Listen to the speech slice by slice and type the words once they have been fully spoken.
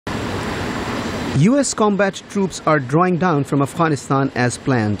US combat troops are drawing down from Afghanistan as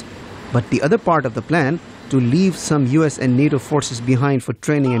planned. But the other part of the plan, to leave some US and NATO forces behind for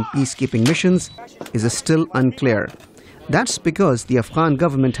training and peacekeeping missions, is still unclear. That's because the Afghan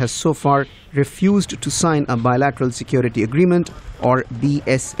government has so far refused to sign a Bilateral Security Agreement, or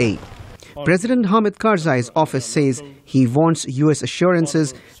BSA. President Hamid Karzai's office says he wants US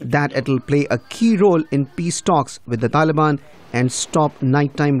assurances that it'll play a key role in peace talks with the Taliban and stop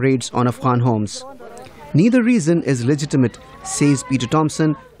nighttime raids on Afghan homes. Neither reason is legitimate, says Peter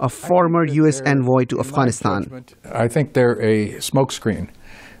Thompson, a former US envoy to Afghanistan. I think they're a smokescreen,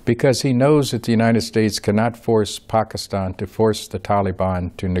 because he knows that the United States cannot force Pakistan to force the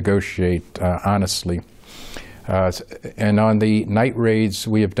Taliban to negotiate honestly. And on the night raids,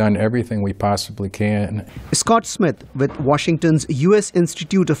 we have done everything we possibly can. Scott Smith with Washington's U.S.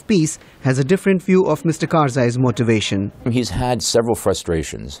 Institute of Peace has a different view of Mr. Karzai's motivation. He's had several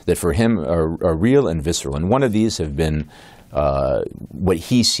frustrations that for him are real and visceral. And one of these have been what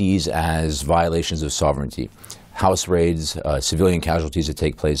he sees as violations of sovereignty. House raids, civilian casualties that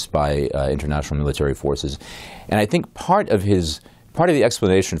take place by international military forces. And I think part of the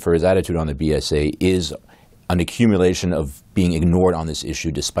explanation for his attitude on the BSA is an accumulation of being ignored on this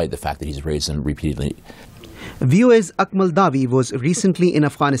issue, despite the fact that he's raised them repeatedly. VOA's Akmal Davi was recently in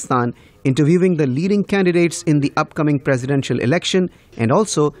Afghanistan interviewing the leading candidates in the upcoming presidential election and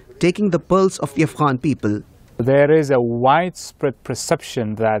also taking the pulse of the Afghan people. There is a widespread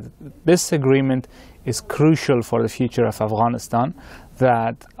perception that this agreement is crucial for the future of Afghanistan,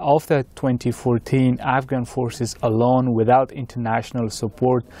 that after 2014, Afghan forces alone, without international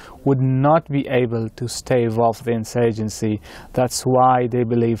support, would not be able to stave off the insurgency. That's why they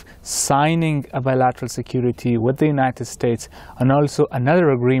believe signing a bilateral security with the United States and also another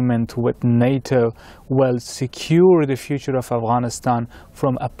agreement with NATO will secure the future of Afghanistan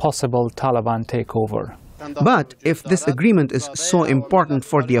from a possible Taliban takeover. But if this agreement is so important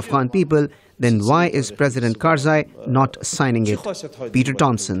for the Afghan people, then why is President Karzai not signing it? Peter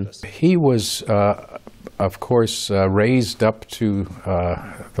Thompson. He was, of course, raised up to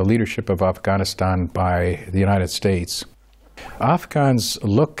the leadership of Afghanistan by the United States. Afghans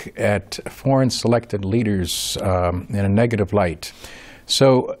look at foreign selected leaders in a negative light.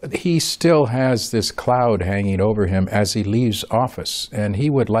 So he still has this cloud hanging over him as he leaves office, and he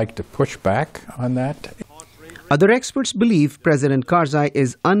would like to push back on that. Other experts believe President Karzai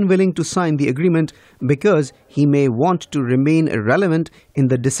is unwilling to sign the agreement because he may want to remain relevant in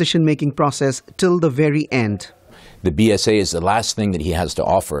the decision-making process till the very end. The BSA is the last thing that he has to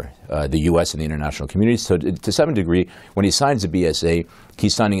offer the U.S. and the international community. So to some degree, when he signs the BSA,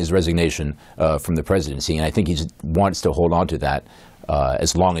 he's signing his resignation from the presidency, and I think he wants to hold on to that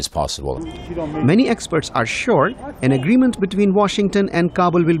as long as possible. Many experts are sure an agreement between Washington and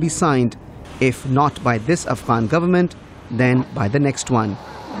Kabul will be signed. If not by this Afghan government, then by the next one.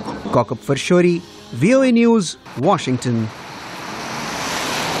 Kokab Farshori, VOA News, Washington.